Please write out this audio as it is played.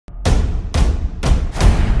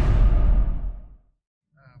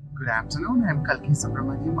Good afternoon, I'm Kalki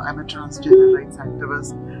Subramanian. I'm a transgender rights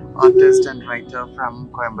activist, artist and writer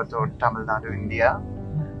from Coimbatore, Tamil Nadu, India.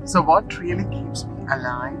 So what really keeps me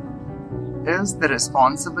alive is the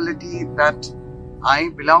responsibility that I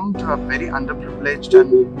belong to a very underprivileged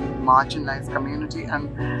and marginalized community,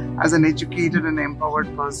 and as an educated and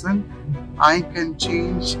empowered person, I can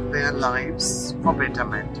change their lives for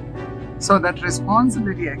betterment. So that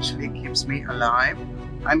responsibility actually keeps me alive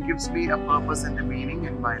and gives me a purpose and a meaning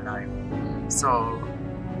in my life. So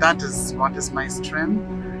that is what is my strength,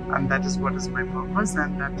 and that is what is my purpose,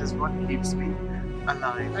 and that is what keeps me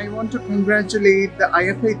alive. I want to congratulate the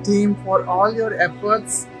IFA team for all your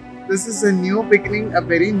efforts. This is a new beginning, a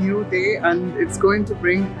very new day, and it's going to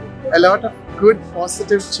bring a lot of good,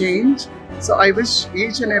 positive change. So I wish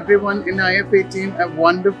each and everyone in IFA team a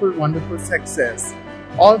wonderful, wonderful success.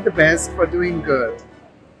 All the best for doing good.